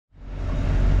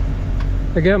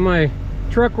I got my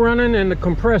truck running and the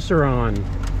compressor on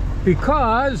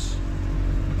because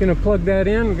gonna plug that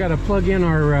in. We got to plug in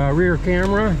our rear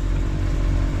camera.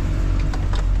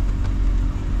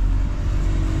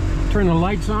 Turn the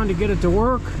lights on to get it to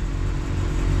work.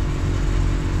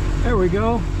 There we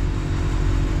go.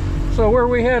 So where are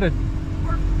we headed?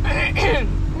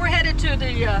 We're headed to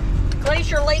the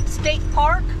Glacier Lake State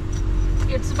Park.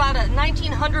 It's about a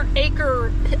 1,900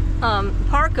 acre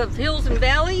park of hills and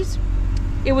valleys.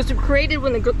 It was created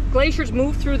when the glaciers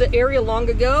moved through the area long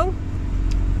ago.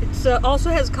 It also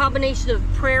has a combination of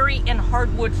prairie and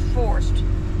hardwood forest.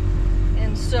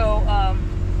 And so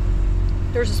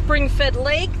there's a spring-fed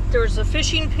lake, there's a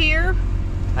fishing pier,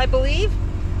 I believe.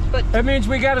 But that means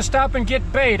we got to stop and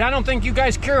get bait. I don't think you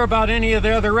guys care about any of the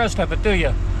other rest of it, do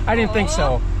you? I didn't think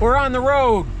so. We're on the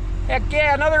road. Heck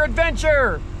yeah, another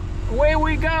adventure. Away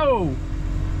we go.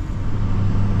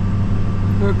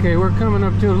 Okay, we're coming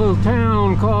up to a little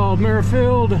town called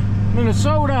Merrifield,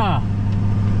 Minnesota.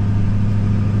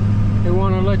 They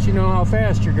want to let you know how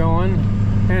fast you're going,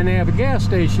 and they have a gas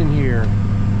station here,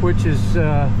 which is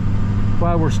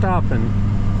why we're stopping,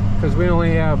 because we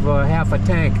only have half a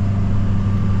tank.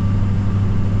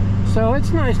 So it's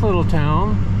a nice little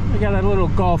town. We got a little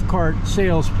golf cart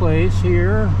sales place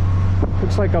here.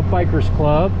 Looks like a biker's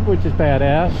club, which is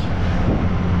badass.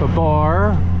 A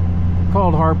bar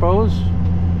called Harpo's,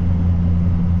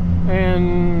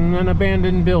 and an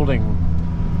abandoned building,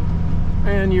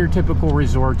 and your typical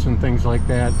resorts and things like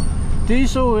that.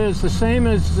 Diesel is the same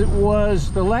as it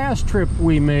was the last trip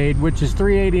we made, which is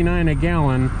 $3.89 a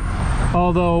gallon,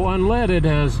 although unleaded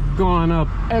has gone up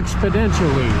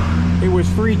exponentially. It was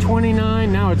 $3.29,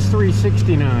 now it's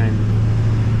 $3.69.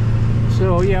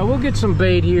 So yeah, we'll get some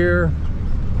bait here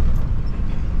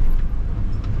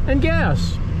and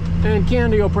gas, and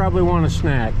Candy will probably want a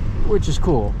snack, which is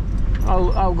cool.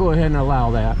 I'll go ahead and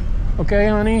allow that. Okay,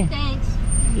 honey? Thanks.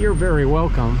 You're very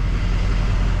welcome.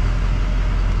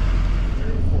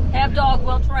 Have dog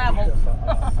well traveled.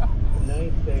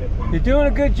 You're doing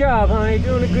a good job, honey.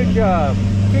 Doing a good job.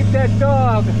 Keep that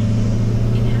dog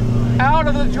out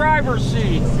of the driver's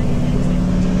seat.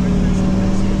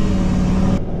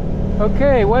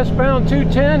 Okay, westbound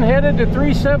 210 headed to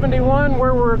 371,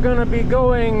 where we're going to be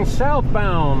going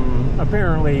southbound,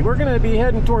 apparently. We're going to be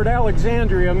heading toward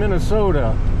Alexandria,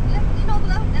 Minnesota. Yeah, you know,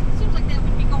 that seems like that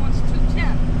would be going to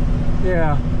 210.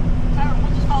 Yeah.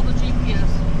 We'll just follow the GPS.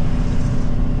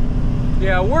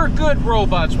 Yeah, we're good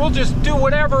robots. We'll just do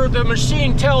whatever the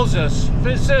machine tells us. If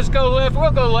it says go left,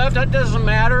 we'll go left. That doesn't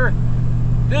matter.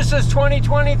 This is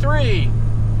 2023.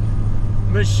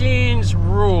 Machines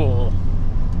rule.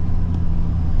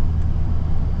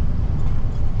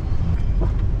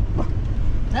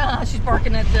 Ah, she's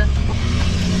barking at the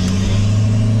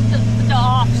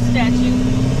off statue.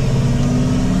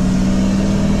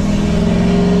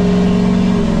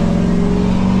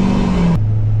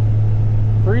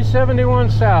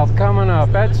 .371 South coming up.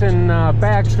 That's in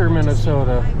Baxter,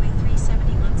 Minnesota. Highway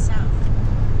 371 South.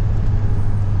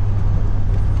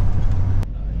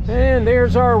 And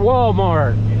there's our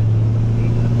Walmart.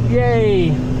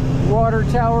 Yay! Water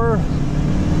tower.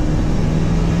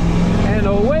 And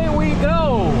away we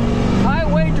go.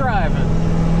 Highway driving.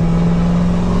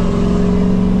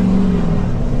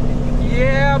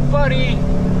 Yeah, buddy.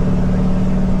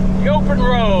 The open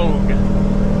road.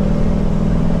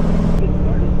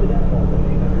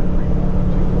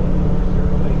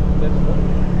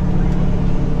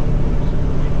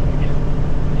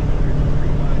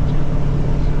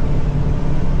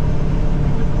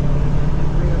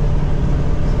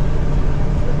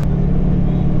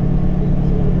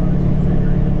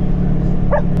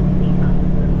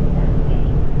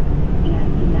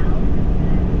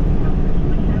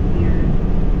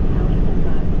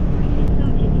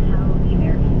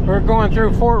 We're going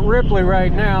through Fort Ripley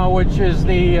right now, which is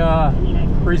the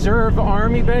Reserve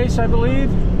Army base, I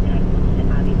believe.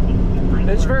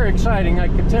 It's very exciting. I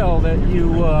can tell that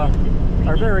you are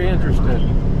very interested.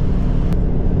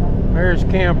 There's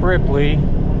Camp Ripley.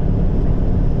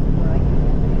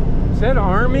 Is that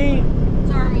Army?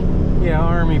 It's Army. Yeah,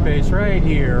 Army base right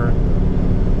here.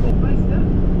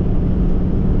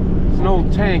 There's an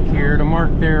old tank here to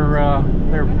mark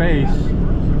their base.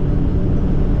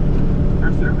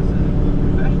 Our services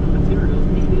include professional materials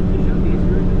needed to showcase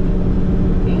your exhibit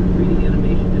and 3D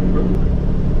animation and prototyping.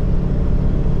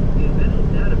 The Inventive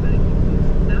Data Bank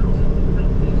includes thousands of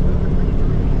companies who have agreed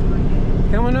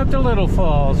to Coming up to Little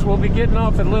Falls. We'll be getting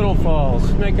off at Little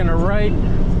Falls, making a right,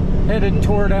 headed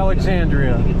toward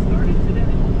Alexandria. get started today.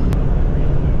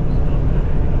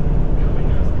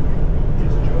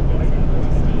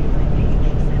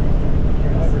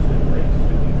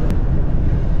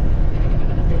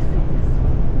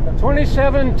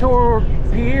 27 toward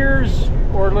Piers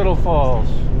or Little Falls.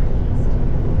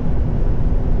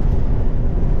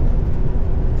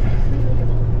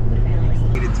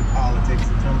 To politics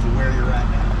in terms of where you're at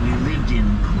now. We lived in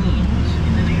Queens,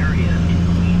 in an area in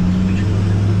Queens, which was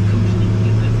completely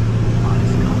with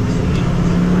honest conversations.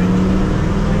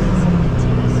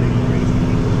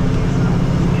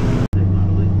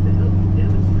 Model it to help you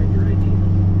demonstrate your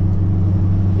ideas.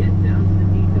 Get down to the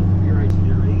details of your idea.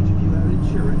 Your age, if you have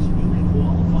insurance, you may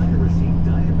qualify to receive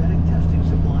diabetic testing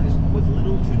supplies with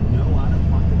little to no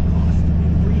out-of-pocket cost.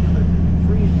 Free delivery,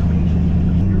 free information,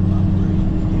 computer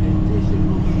operation. In addition,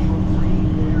 we'll give you a free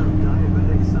pair of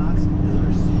diabetic socks as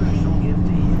our special gift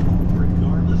to you,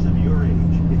 regardless of your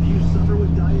age. If you suffer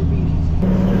with diabetes,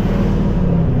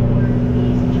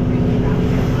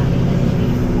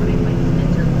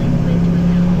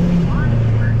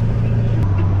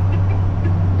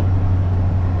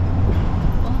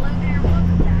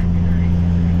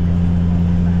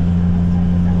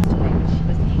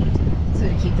 So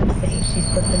to keep them safe, she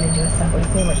slipped them into a Subway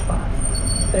sandwich box.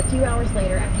 But a few hours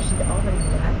later, after she'd already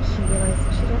left, she realized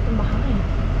she'd left them behind.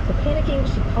 So panicking,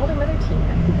 she called her mother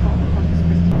Tina, who called the Corpus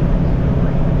Christi.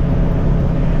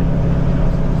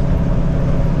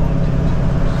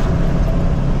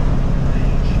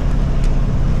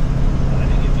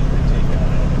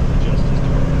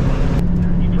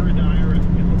 You've heard the IRS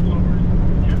whistleblowers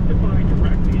testify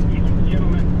directly against these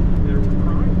gentlemen. There were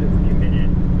crimes that were committed,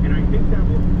 and I think that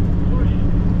will push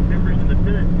members in the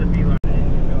Senate to be like,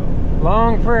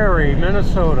 Long Prairie,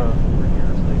 Minnesota.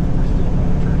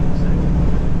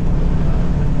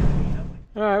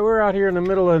 Alright, we're out here in the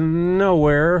middle of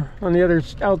nowhere on the other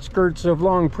outskirts of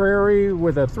Long Prairie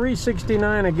with a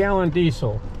 $3.69 a gallon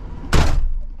diesel.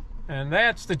 And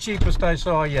that's the cheapest I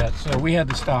saw yet, so we had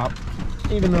to stop,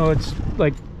 even though it's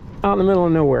like out in the middle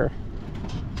of nowhere.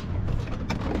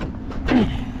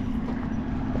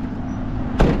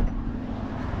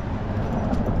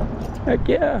 Heck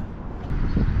yeah.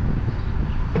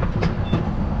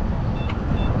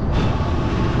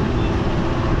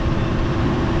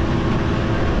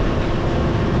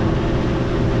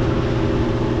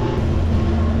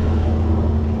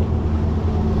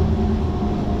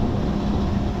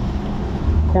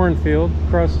 Cornfield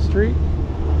across the street.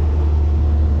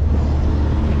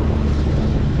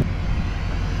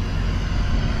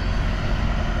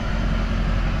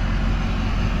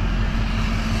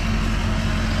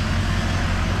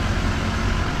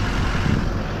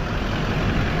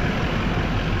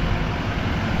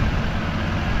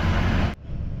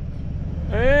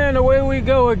 And away we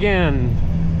go again.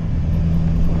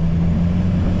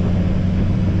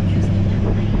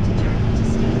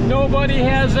 Nobody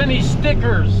has any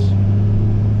stickers.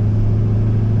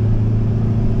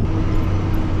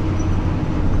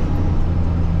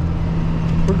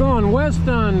 We're going west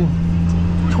on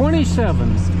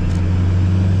 27.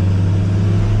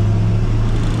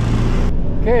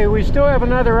 Okay, we still have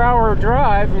another hour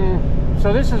drive, and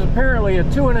so this is apparently a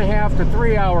 2.5 to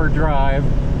 3 hour drive,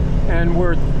 and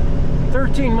we're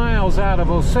 13 miles out of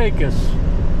Osakis,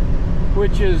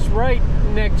 which is right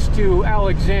next to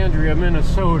Alexandria,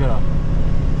 Minnesota.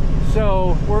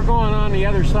 So we're going on the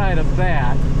other side of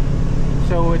that.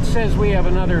 So it says we have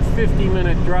another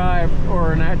 50-minute drive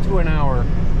or to an hour.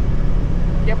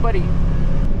 Yeah, buddy.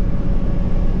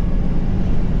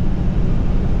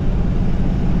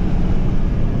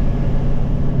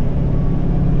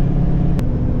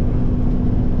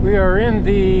 We are in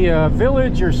the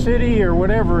village or city or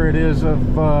whatever it is of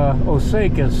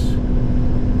Osakis,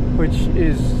 which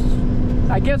is,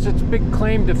 I guess its big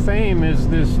claim to fame is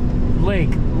this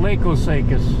Lake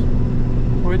Osakis,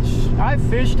 which I've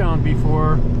fished on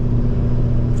before.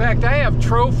 In fact, I have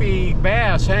trophy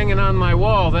bass hanging on my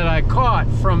wall that I caught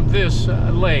from this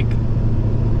lake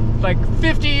like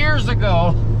 50 years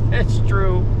ago. It's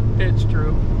true, it's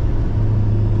true.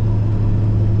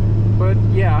 But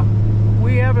yeah,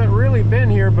 we haven't really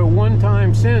been here but one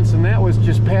time since, and that was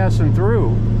just passing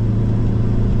through.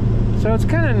 So it's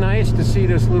kind of nice to see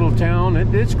this little town.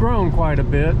 It's grown quite a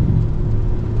bit.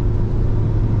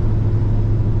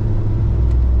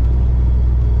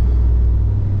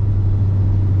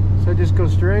 So just go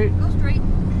straight? Go straight.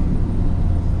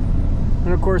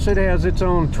 And of course it has its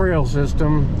own trail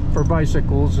system for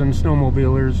bicycles and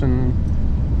snowmobilers and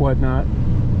whatnot.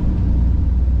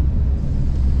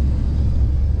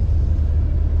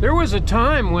 There was a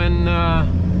time when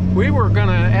we were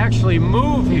gonna actually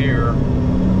move here,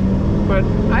 but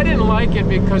I didn't like it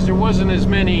because there wasn't as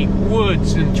many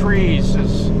woods and trees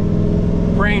as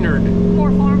Brainerd.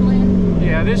 More farmland.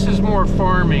 Yeah, this is more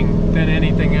farming than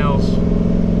anything else.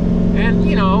 And,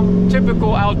 you know,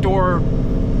 typical outdoor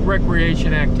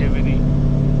recreation activity.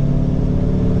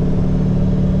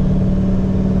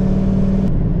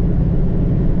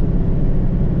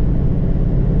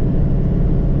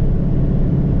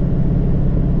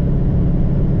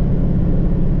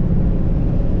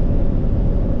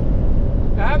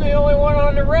 I'm the only one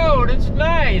on the road. It's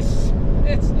nice.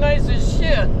 It's nice as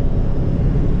shit.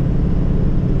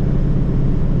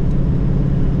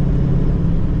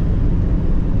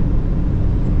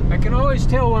 I can always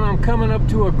tell when I'm coming up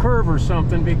to a curve or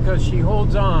something because she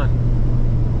holds on.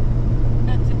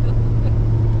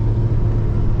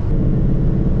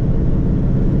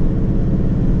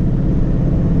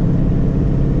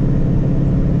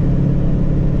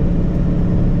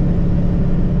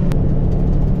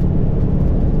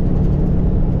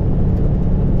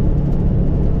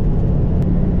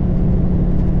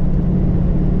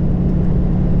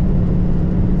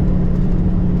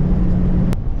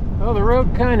 Well, the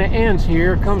road kind of ends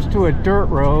here, comes to a dirt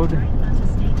road.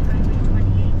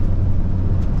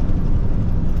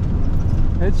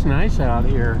 It's nice out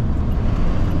here.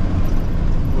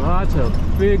 Lots of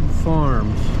big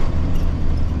farms.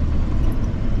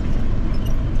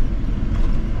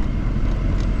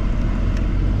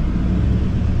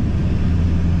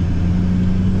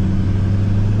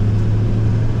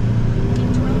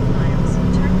 In 12 miles,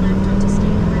 turn left onto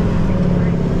State Highway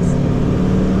 55 east.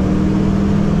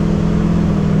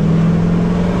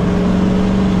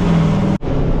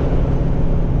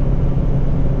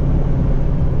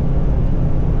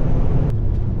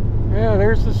 Yeah,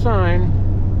 there's the sign.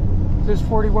 Is this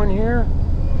 41 here? I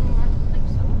think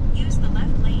so. Use the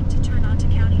left lane to turn onto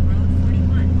County Road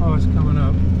 41. Oh, it's coming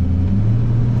up.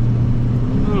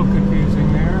 A little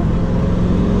confusing there.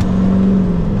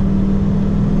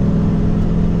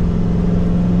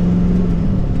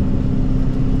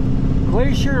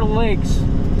 Glacier Lakes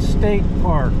State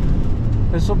Park.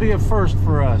 This will be a first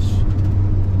for us.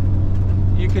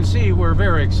 You can see we're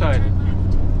very excited. Turn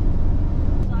left.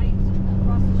 Sites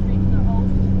across the street from the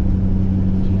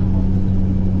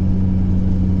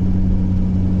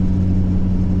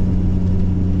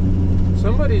host.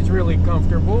 Somebody's really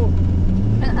comfortable.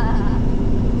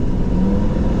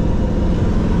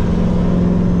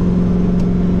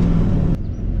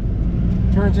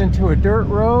 Turns into a dirt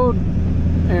road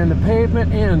and the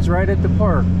pavement ends right at the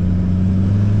park.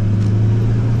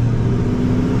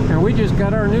 And we just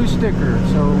got our new sticker,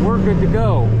 so we're good to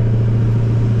go.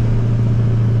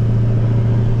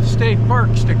 State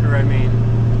Park sticker, I mean.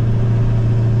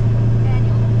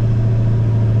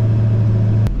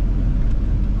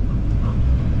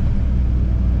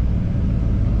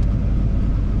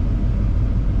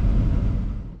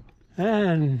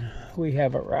 And we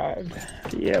have arrived.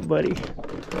 Yeah, buddy.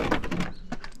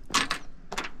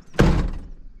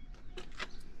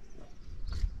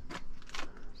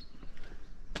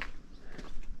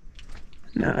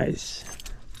 Nice.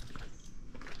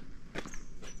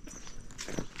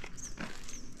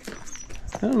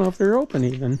 I don't know if they're open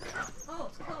even. Oh,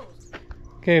 it's closed.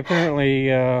 Okay, apparently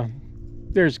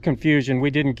there's confusion.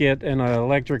 We didn't get an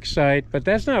electric site, but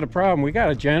that's not a problem. We got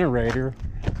a generator.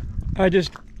 I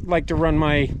just like to run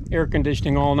my air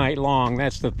conditioning all night long.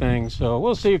 That's the thing. So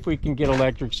we'll see if we can get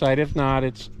electric site. If not,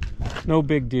 it's no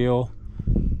big deal.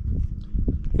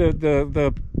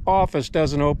 The office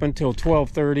doesn't open till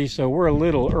 12:30, so we're a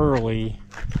little early.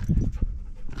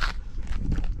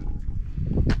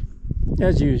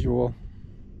 As usual.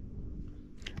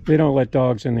 They don't let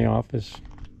dogs in the office,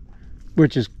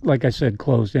 which is, like I said,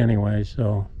 closed anyway.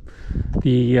 So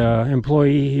the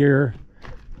employee here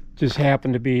just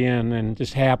happened to be in and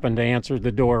just happened to answer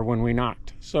the door when we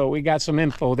knocked. So we got some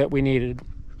info that we needed.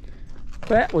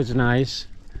 That was nice,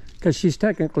 because she's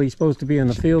technically supposed to be in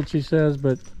the field, she says,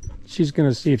 but she's going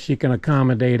to see if she can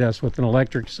accommodate us with an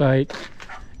electric site,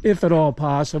 if at all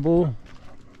possible.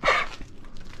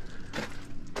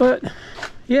 But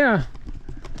yeah,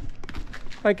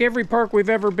 like every park we've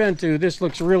ever been to, this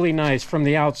looks really nice from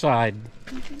the outside.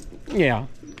 Yeah.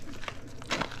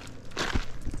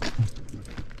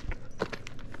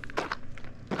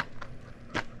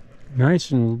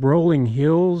 Nice and rolling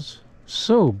hills,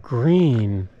 so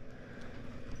green,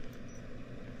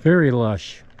 very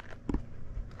lush.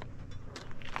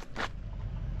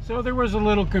 So there was a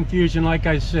little confusion, like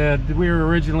I said. We were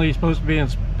originally supposed to be in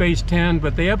Space 10,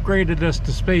 but they upgraded us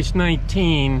to Space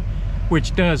 19,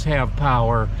 which does have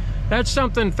power. That's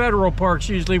something federal parks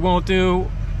usually won't do.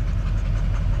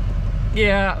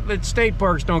 Yeah, the state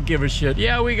parks don't give a shit.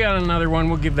 Yeah, we got another one,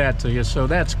 we'll give that to you, so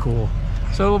that's cool.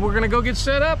 So we're gonna go get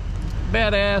set up.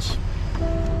 Badass.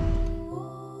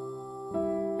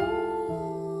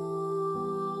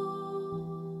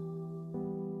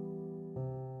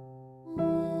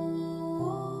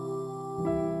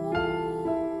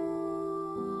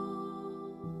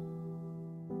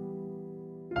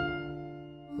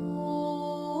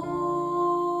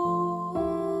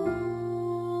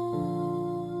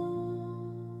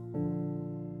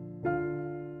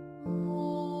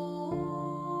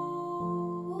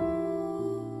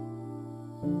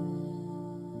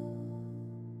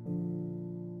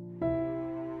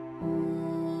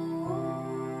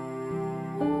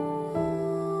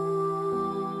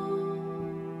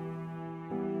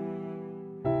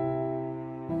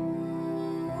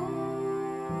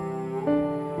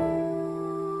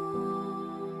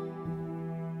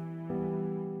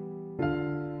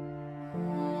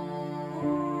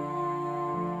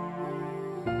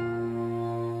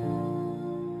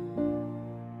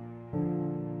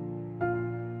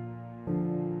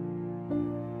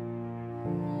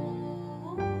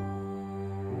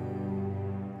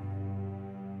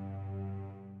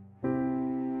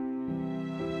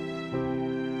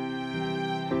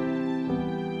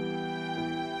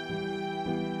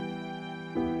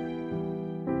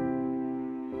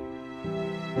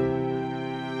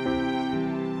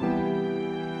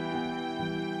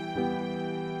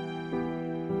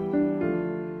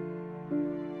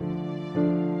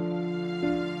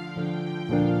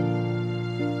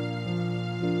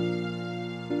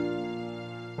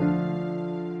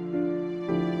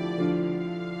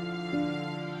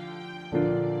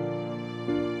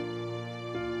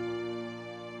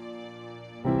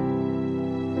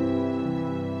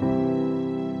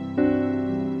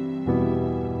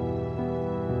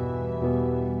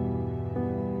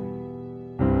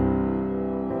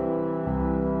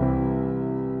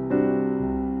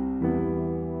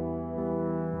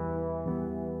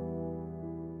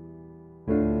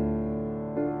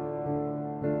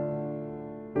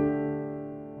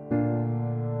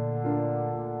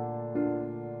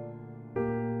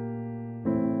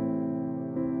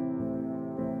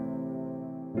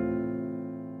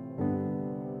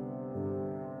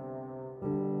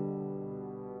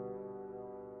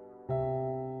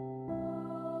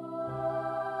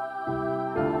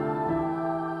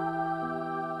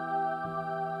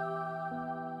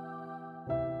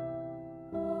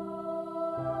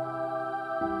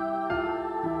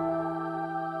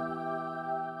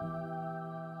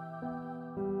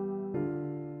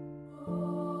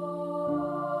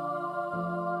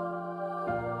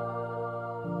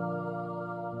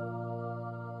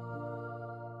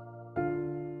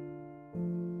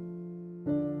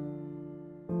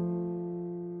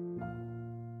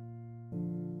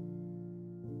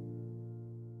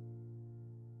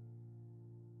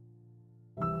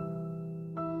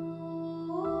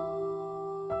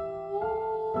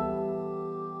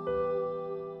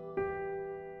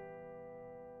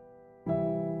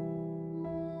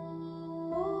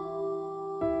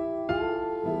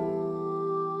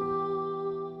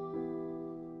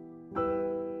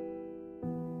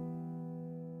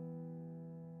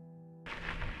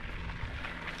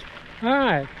 All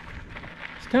right,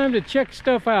 it's time to check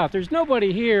stuff out. There's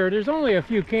nobody here. There's only a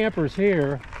few campers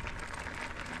here.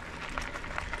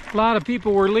 A lot of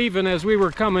people were leaving as we were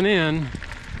coming in.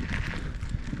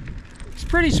 It's a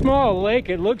pretty small lake,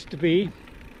 it looks to be,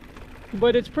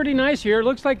 but it's pretty nice here. It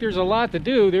looks like there's a lot to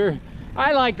do.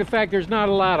 I like the fact there's not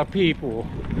a lot of people.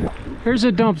 Here's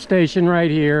a dump station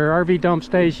right here, RV dump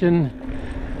station.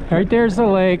 Right there's the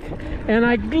lake. And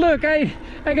I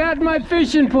got my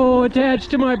fishing pole attached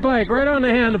to my bike right on the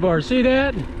handlebar. See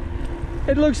that?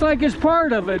 It looks like it's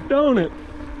part of it, don't it?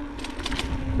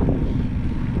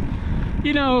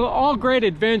 You know, all great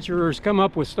adventurers come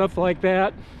up with stuff like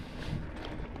that.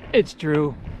 It's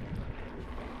true.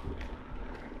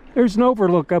 There's an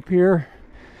overlook up here.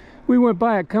 We went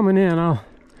by it coming in. I'll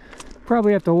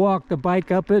probably have to walk the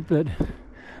bike up it, but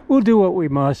we'll do what we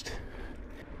must.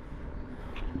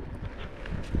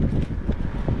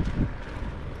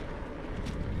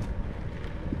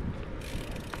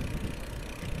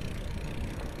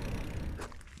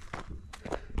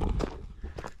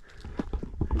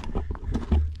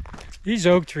 These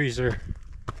oak trees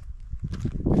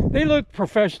they look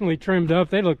professionally trimmed up.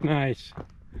 They look nice.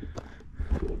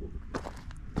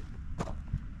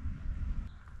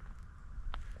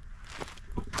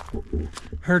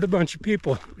 Heard a bunch of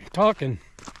people talking.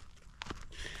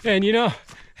 And you know,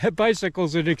 that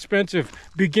bicycle's an expensive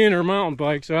beginner mountain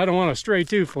bike, so I don't want to stray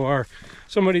too far.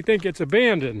 Somebody think it's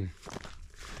abandoned.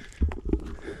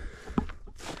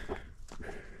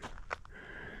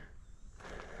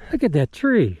 Look at that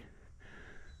tree.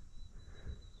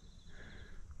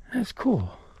 That's cool.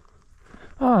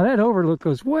 Oh, that overlook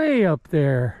goes way up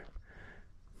there.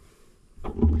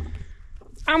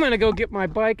 I'm gonna go get my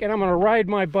bike and I'm gonna ride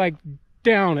my bike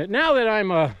down it. Now that I'm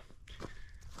a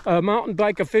mountain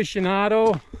bike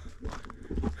aficionado,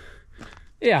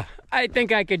 yeah, I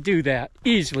think I could do that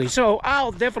easily. So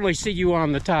I'll definitely see you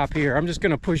on the top here. I'm just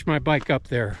gonna push my bike up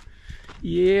there.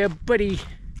 Yeah, buddy.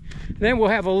 Then we'll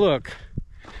have a look.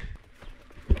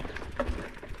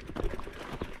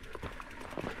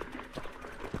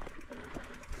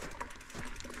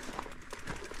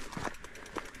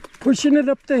 Pushing it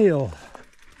up the hill.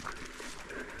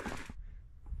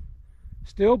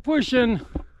 Still pushing.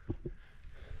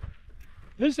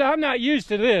 I'm not used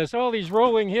to this. All these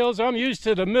rolling hills. I'm used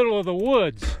to the middle of the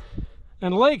woods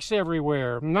and lakes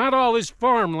everywhere. Not all this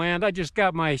farmland. I just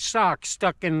got my sock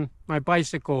stuck in my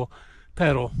bicycle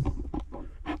pedal.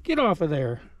 Get off of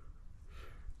there.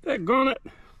 Daggone it.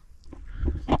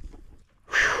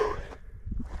 Whew.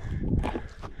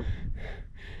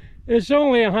 It's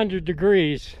only 100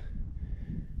 degrees.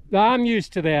 I'm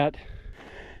used to that.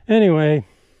 Anyway,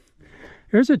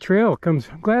 here's a trail comes.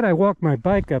 I'm glad I walked my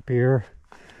bike up here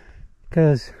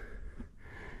because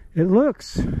it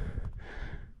looks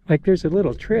like there's a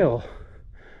little trail.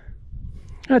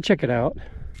 I'll check it out.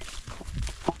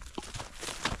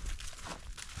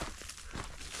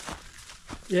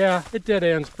 Yeah, it dead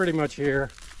ends pretty much here.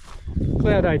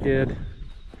 Glad I did.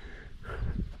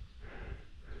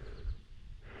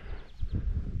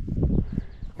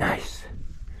 Nice.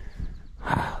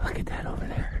 Wow, look at that over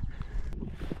there.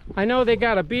 I know they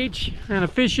got a beach and a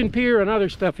fishing pier and other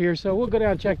stuff here, so we'll go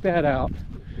down and check that out.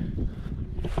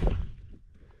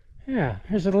 Yeah,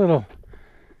 here's a little,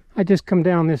 I just come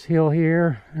down this hill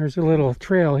here. There's a little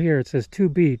trail here. It says To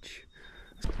Beach.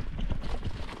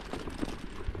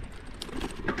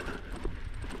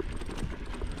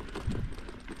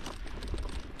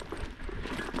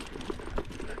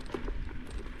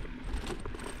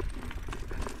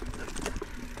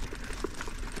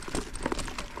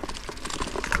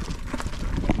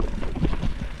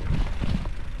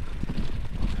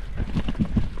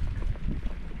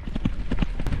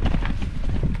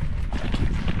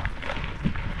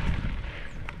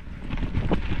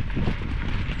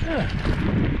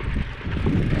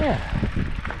 Yeah.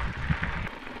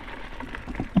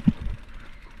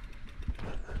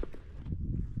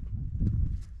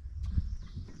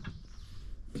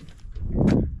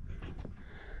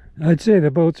 I'd say the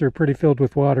boats are pretty filled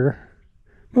with water.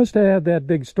 Must have had that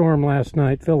big storm last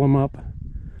night fill them up.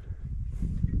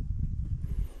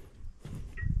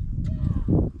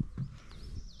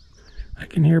 I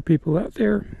can hear people out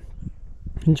there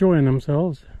enjoying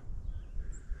themselves.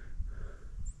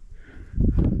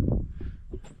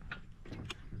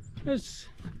 Let's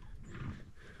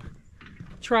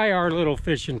try our little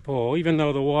fishing pole. Even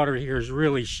though the water here is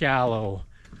really shallow,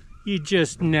 you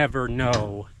just never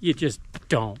know. You just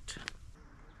don't.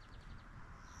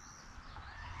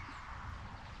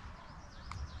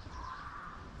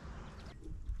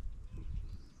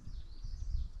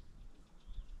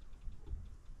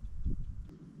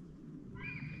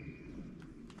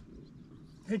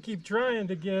 They keep trying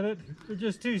to get it. They're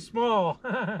just too small.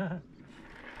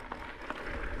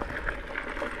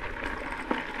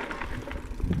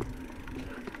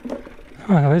 Oh,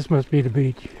 this must be the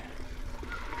beach.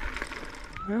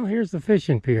 Well, here's the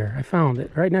fishing pier. I found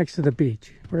it right next to the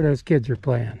beach where those kids are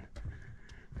playing.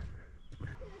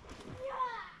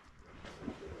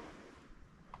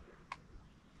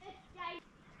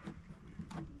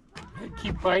 They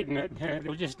keep biting it.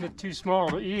 They're just too small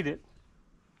to eat it.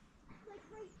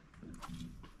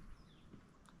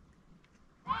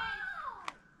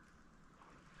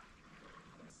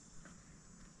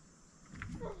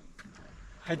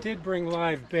 I did bring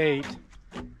live bait,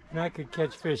 and I could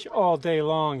catch fish all day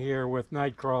long here with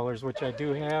night crawlers, which I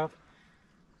do have.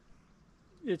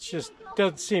 It just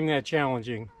doesn't seem that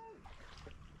challenging.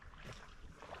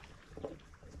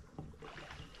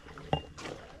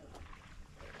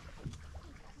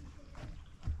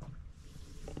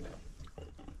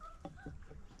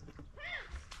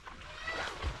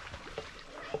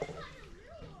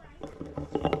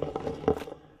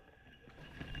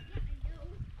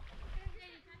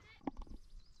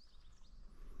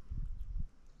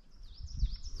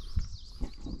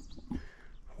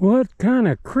 What kind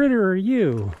of critter are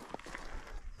you?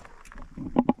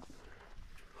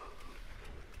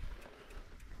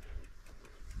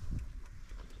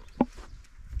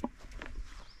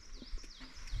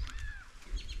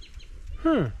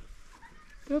 Huh.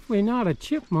 Definitely not a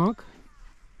chipmunk.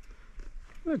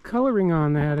 The coloring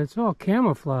on that, it's all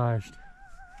camouflaged.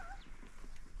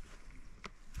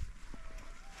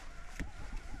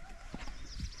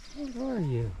 What are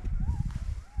you?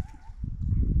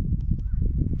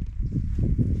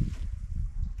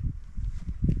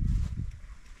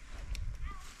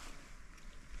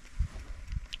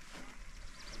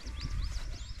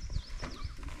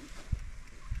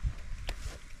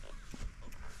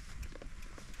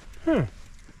 Huh.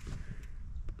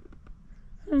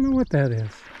 I don't know what that is.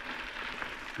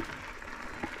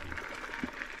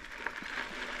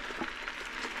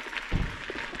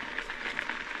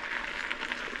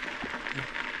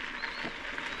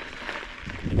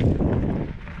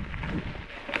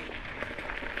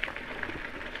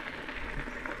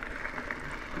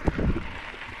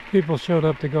 People showed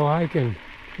up to go hiking.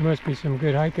 There must be some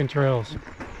good hiking trails.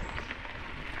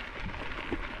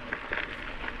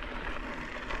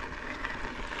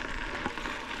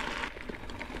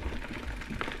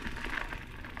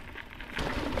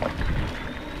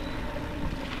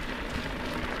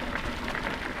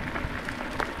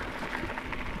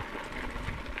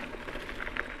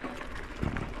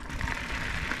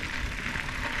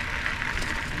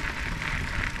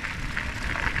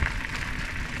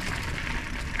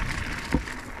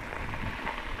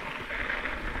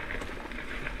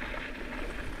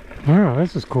 Wow,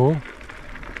 this is cool.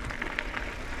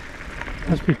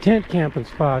 Must be tent camping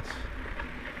spots.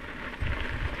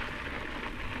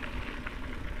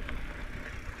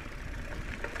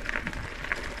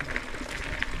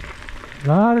 A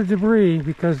lot of debris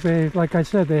because they, like I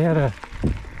said, they had a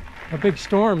big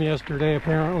storm yesterday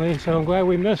apparently, so I'm glad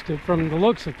we missed it. From the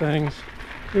looks of things,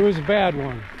 it was a bad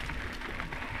one.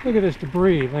 Look at this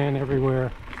debris laying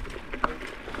everywhere.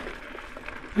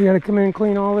 You gotta come in and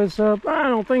clean all this up? I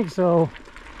don't think so.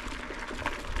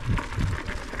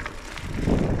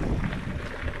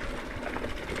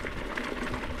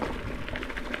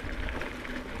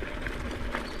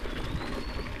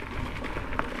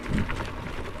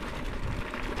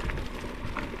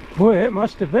 Boy, it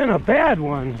must have been a bad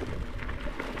one.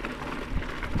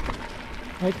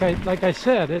 Like I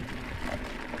said,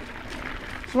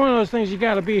 it's one of those things you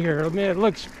gotta be here. I mean, it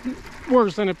looks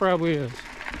worse than it probably is.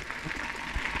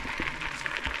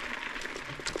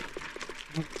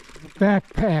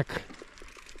 Backpack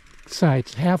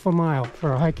sites, half a mile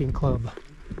for a hiking club.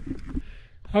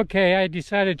 Okay, I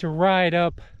decided to ride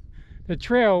up the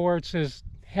trail where it says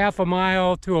half a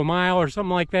mile to a mile or something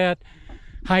like that,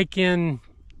 hike-in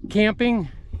camping.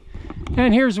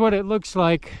 And here's what it looks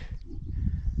like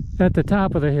at the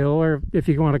top of the hill, or if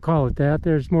you want to call it that.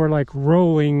 There's more like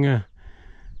rolling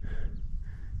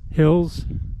hills.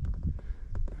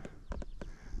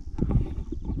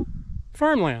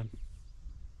 Farmland.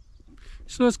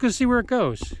 So let's go see where it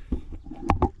goes.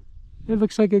 It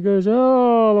looks like it goes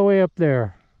all the way up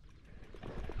there.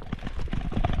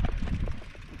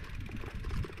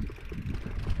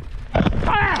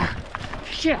 Ah!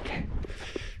 Shit!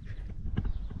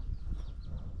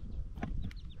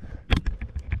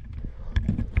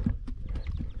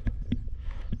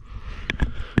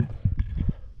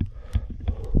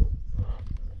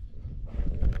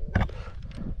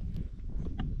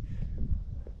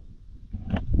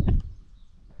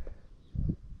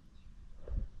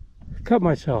 cut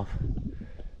myself.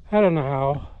 I don't know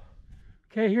how.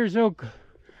 Okay, here's Oak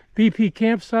BP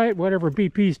campsite, whatever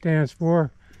BP stands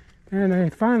for. And I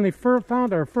finally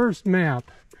found our first map.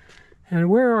 And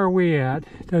where are we at?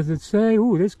 Does it say?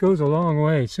 Ooh, this goes a long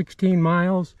way. 16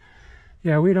 miles.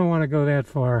 Yeah, we don't want to go that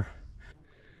far.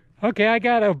 Okay, I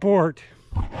got to abort.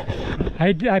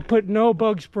 I put no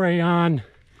bug spray on.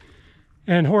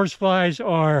 And horseflies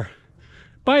are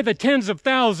by the tens of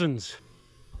thousands.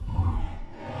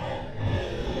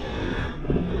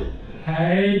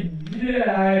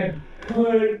 I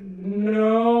put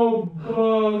no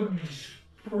bug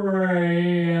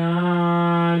spray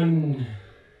on.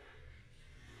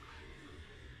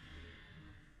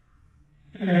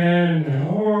 And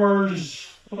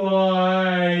horseflies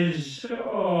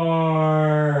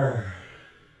are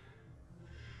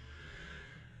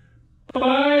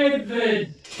by the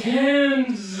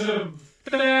tens of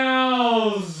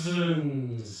thousands.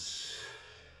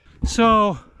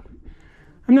 So,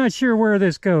 I'm not sure where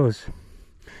this goes.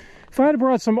 If I'd have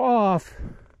brought some off,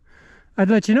 I'd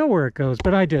let you know where it goes,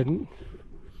 but I didn't.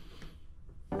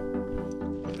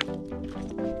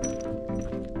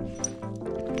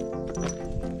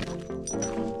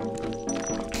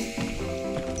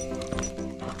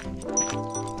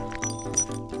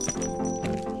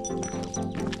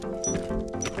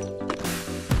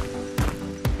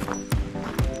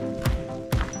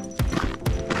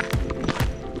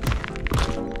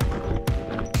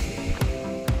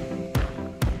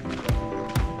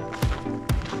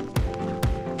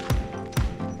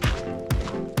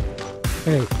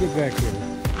 Hey, get back here.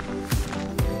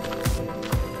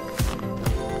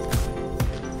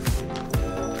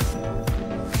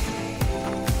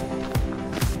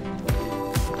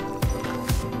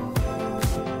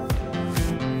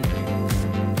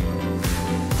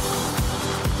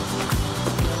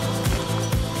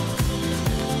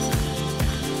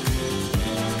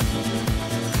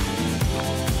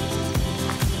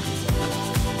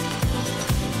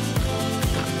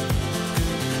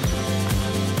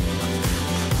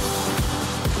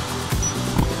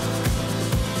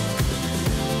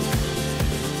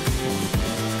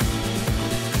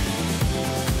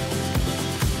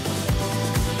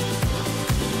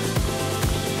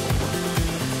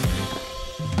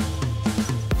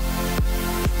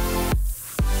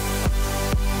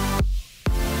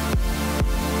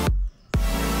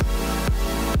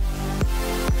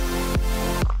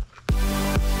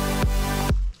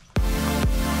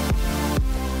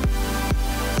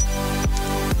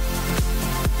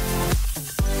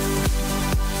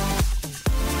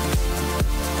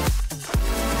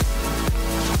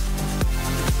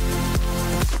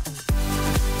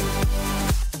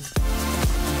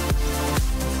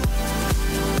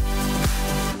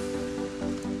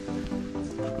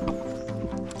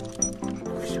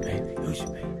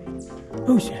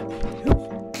 Who's that?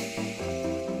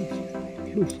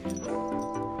 Who's that?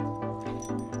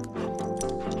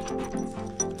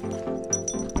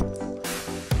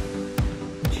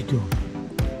 What you doing?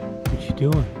 What you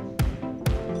doing?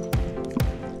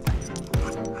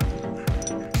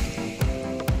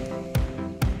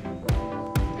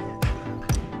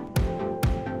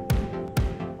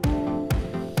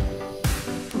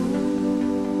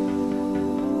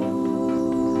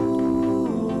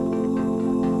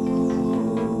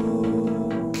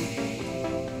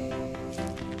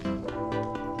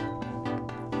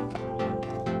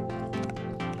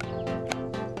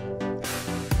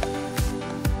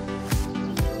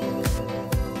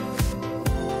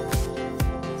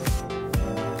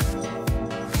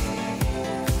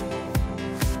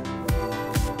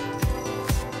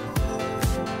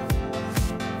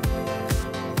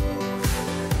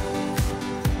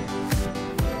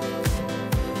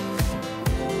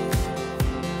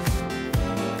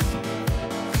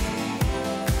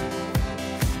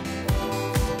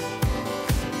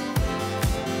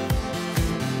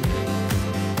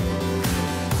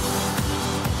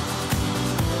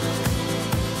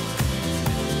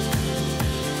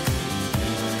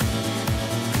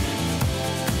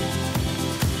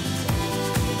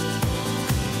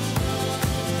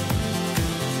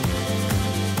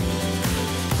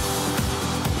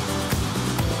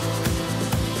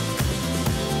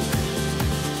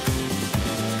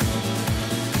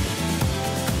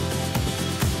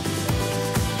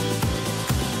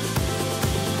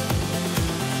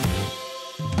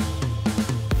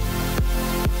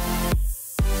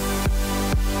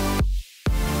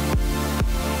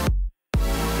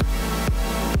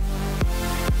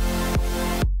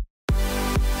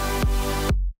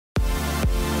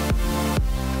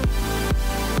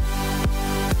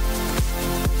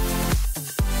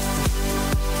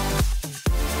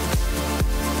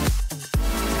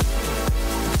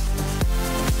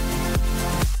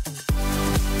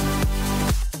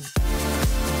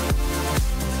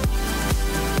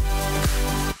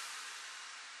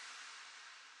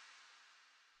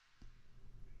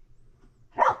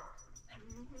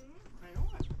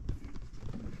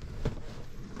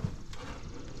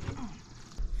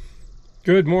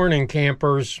 Good morning,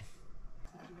 campers.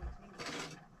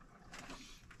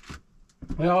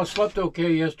 Well, I slept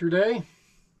okay yesterday.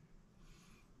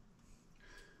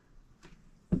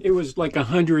 It was like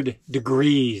 100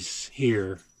 degrees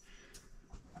here.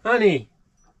 Honey,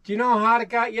 do you know how hot it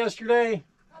got yesterday?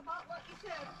 About what you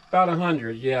said. About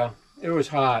 100, yeah. It was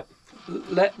hot.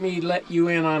 Let me let you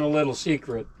in on a little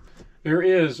secret. There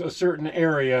is a certain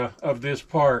area of this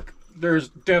park. There's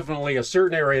definitely a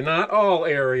certain area, not all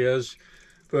areas,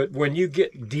 but when you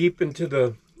get deep into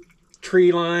the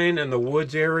tree line and the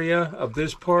woods area of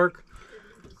this park,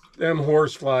 them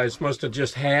horseflies must have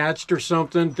just hatched or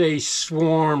something. They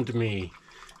swarmed me.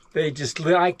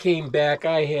 I came back,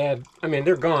 I mean,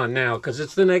 they're gone now because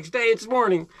it's the next day, it's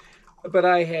morning. But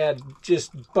I had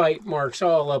just bite marks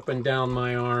all up and down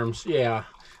my arms. Yeah,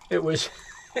 it was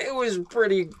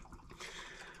pretty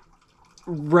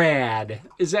rad.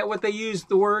 Is that what they use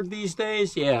the word these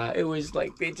days? Yeah, it was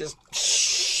like they just...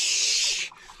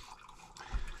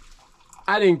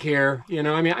 I didn't care, you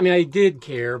know. I mean, I did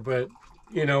care, but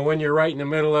you know, when you're right in the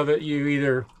middle of it, you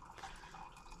either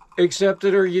accept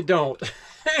it or you don't.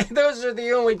 Those are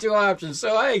the only two options.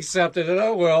 So I accepted it.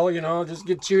 Oh well, you know, I'll just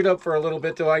get chewed up for a little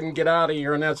bit till I can get out of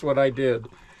here, and that's what I did.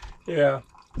 Yeah,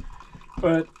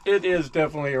 but it is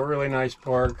definitely a really nice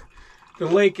park. The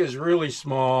lake is really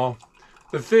small.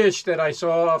 The fish that I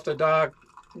saw off the dock,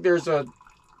 there's a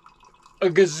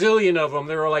gazillion of them.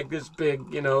 They were like this big,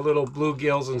 you know, little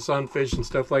bluegills and sunfish and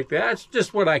stuff like that. That's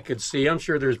just what I could see. I'm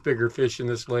sure there's bigger fish in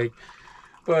this lake.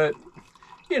 But,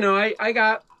 you know, I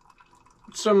got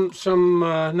some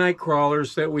night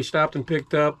crawlers that we stopped and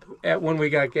picked up when we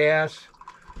got gas.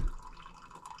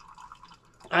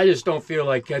 I just don't feel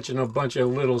like catching a bunch of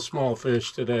little small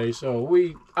fish today. So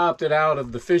we opted out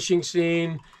of the fishing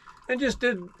scene and just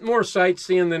did more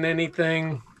sightseeing than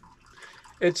anything.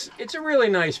 It's a really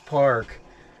nice park.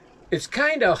 It's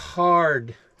kind of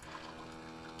hard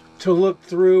to look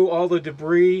through all the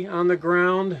debris on the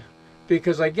ground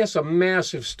because I guess a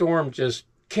massive storm just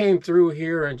came through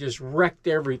here and just wrecked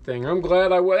everything. I'm glad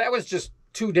that was just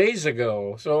 2 days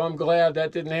ago, so I'm glad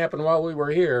that didn't happen while we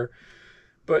were here.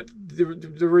 But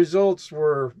the results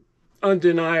were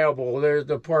undeniable.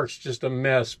 The park's just a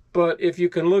mess. But if you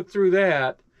can look through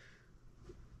that,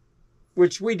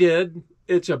 which we did,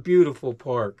 it's a beautiful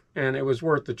park, and it was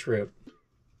worth the trip.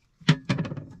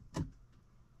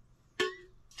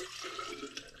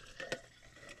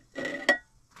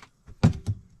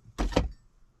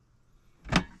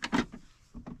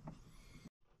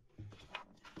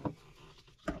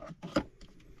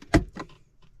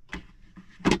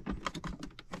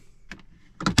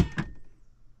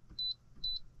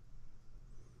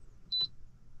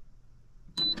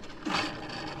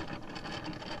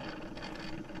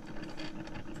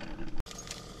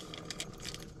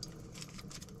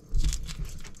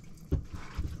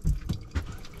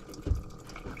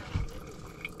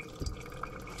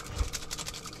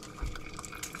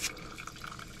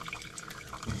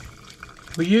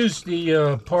 We use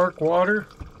the park water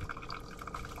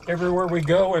everywhere we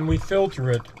go, and we filter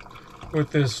it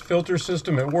with this filter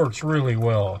system. It works really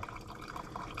well.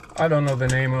 I don't know the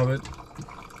name of it.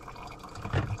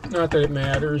 Not that it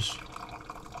matters.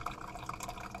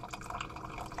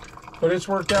 But it's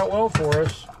worked out well for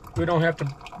us. We don't have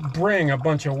to bring a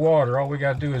bunch of water. All we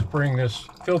got to do is bring this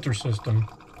filter system.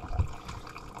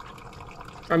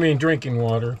 I mean drinking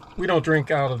water. We don't drink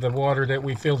out of the water that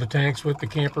we fill the tanks with, the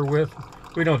camper with.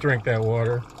 We don't drink that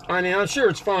water. I mean, I'm sure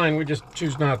it's fine. We just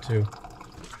choose not to.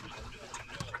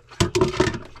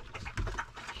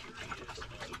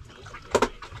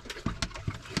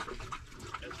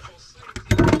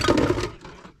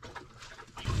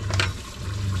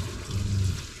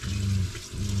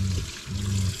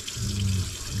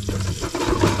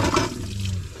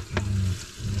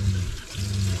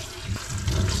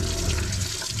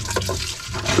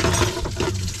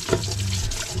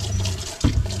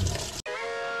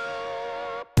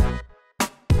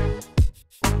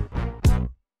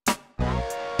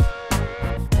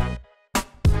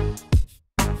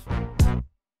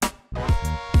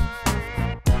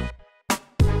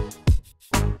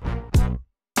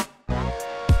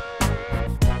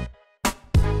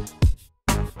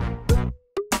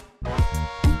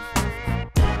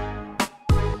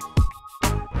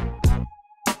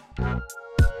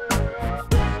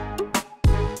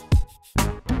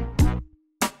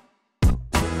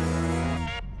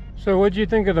 So what'd you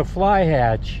think of the fly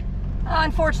hatch?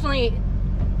 Unfortunately,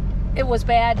 it was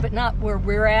bad, but not where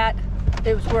we're at.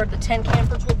 It was where the tent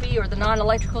campers will be, or the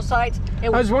non-electrical sites. I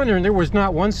was wondering, there was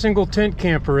not one single tent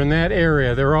camper in that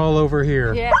area. They're all over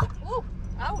here. Yeah. Ooh,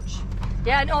 ouch.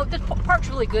 Yeah, no, this park's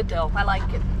really good though. I like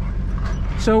it.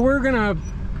 So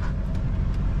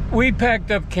we packed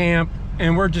up camp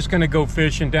and we're just gonna go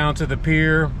fishing down to the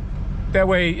pier. That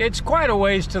way, it's quite a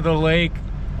ways to the lake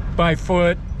by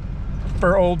foot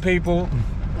for old people.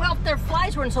 Well, if their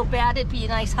flies weren't so bad, it'd be a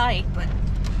nice hike, but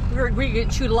we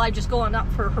didn't shoot alive just going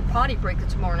up for her potty break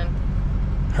this morning.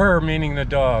 Her, meaning the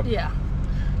dog. Yeah.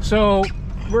 So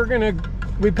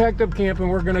we packed up camp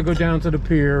and we're gonna go down to the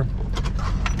pier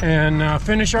and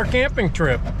finish our camping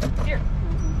trip. Here.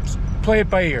 Play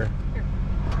it by ear. Here.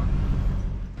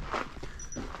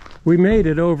 We made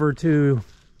it over to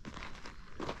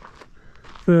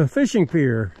the fishing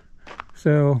pier.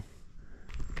 So,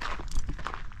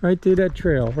 right through that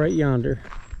trail, right yonder.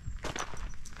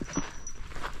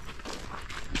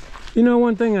 You know,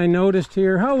 one thing I noticed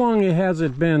here, how long has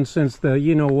it been since the,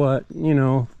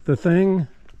 the thing?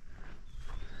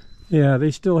 Yeah,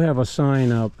 they still have a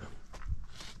sign up.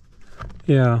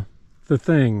 Yeah, the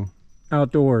thing,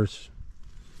 outdoors,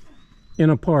 in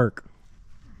a park.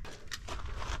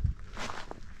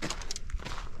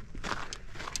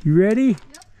 You ready? Yep.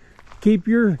 Keep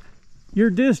your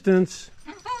distance,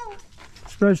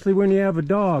 especially when you have a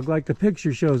dog, like the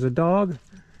picture shows, a dog.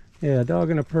 Yeah, a dog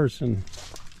and a person.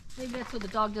 Maybe that's so the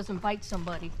dog doesn't bite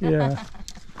somebody. Yeah.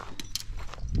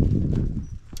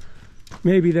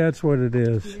 Maybe that's what it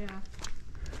is. Yeah.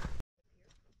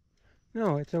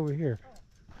 No, it's over here.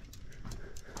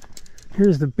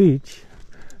 Here's the beach.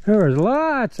 There was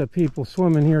lots of people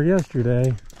swimming here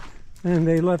yesterday, and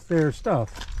they left their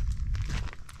stuff.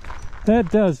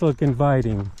 That does look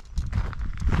inviting.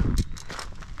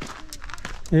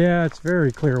 Yeah, it's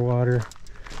very clear water.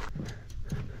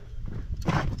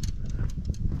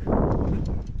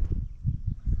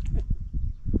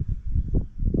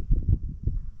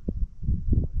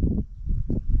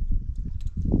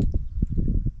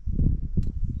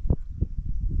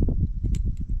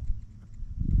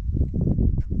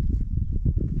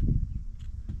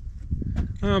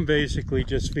 I'm basically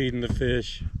just feeding the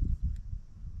fish.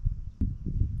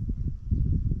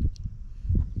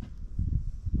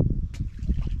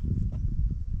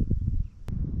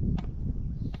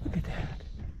 Look at that.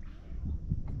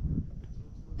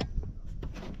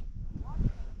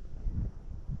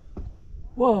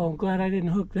 Whoa, I'm glad I didn't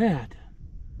hook that.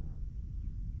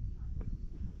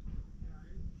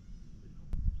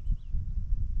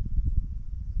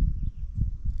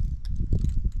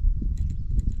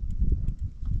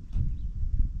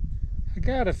 I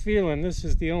got a feeling this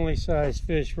is the only size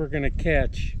fish we're going to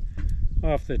catch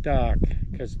off the dock,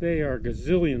 because they are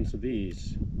gazillions of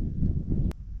these.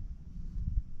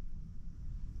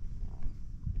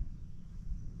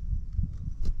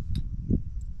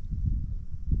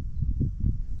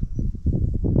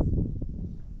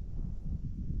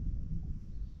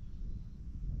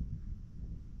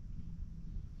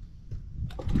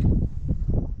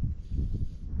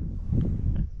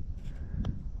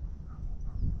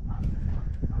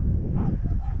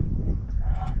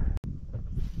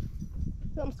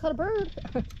 Almost caught a bird.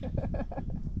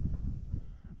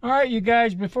 All right, you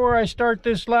guys, before I start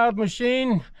this loud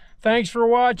machine, thanks for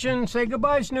watching. Say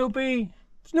goodbye, Snoopy.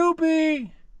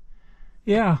 Snoopy!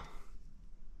 Yeah.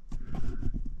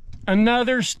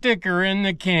 Another sticker in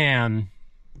the can.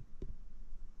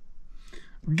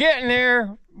 We're getting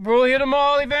there. We'll hit them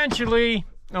all eventually.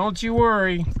 Don't you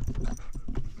worry.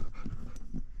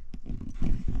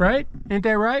 Right? Ain't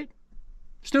that right?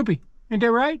 Snoopy, ain't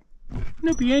that right?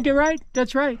 Snoopy, ain't that right?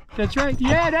 That's right. That's right.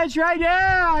 Yeah, that's right.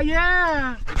 Yeah,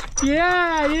 yeah.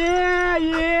 Yeah, yeah,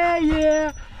 yeah,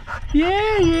 yeah.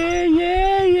 Yeah, yeah,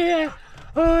 yeah, yeah.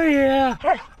 Oh, yeah.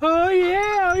 Oh,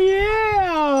 yeah, oh,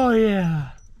 yeah, oh, yeah.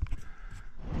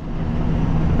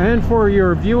 And for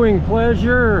your viewing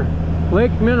pleasure,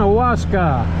 Lake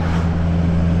Minnewaska.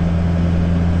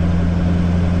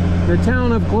 The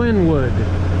town of Glenwood,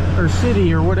 or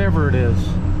city, or whatever it is.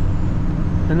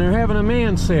 And they're having a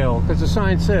man sale, because the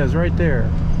sign says right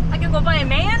there. I can go buy a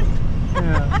man?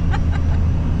 Yeah.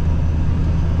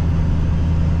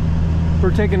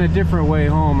 We're taking a different way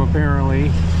home, apparently.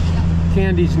 Yeah.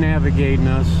 Candy's navigating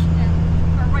us.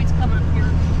 Yeah. Our right's coming up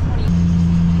here. 20.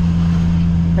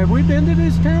 Have we been to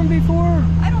this town before?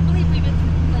 I don't believe we've been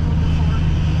through Glenwood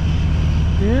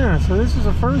before. Yeah, so this is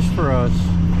a first for us.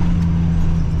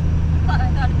 I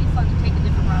thought it'd be fun to take a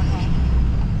different route home.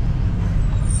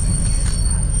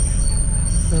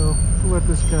 So we'll let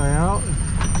this guy out,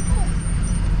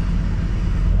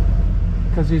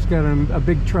 because he's got a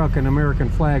big truck and American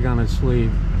flag on his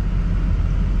sleeve.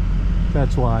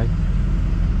 That's why.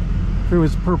 If it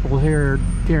was purple haired,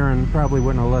 Karen probably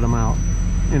wouldn't have let him out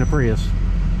in a Prius.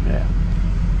 Yeah.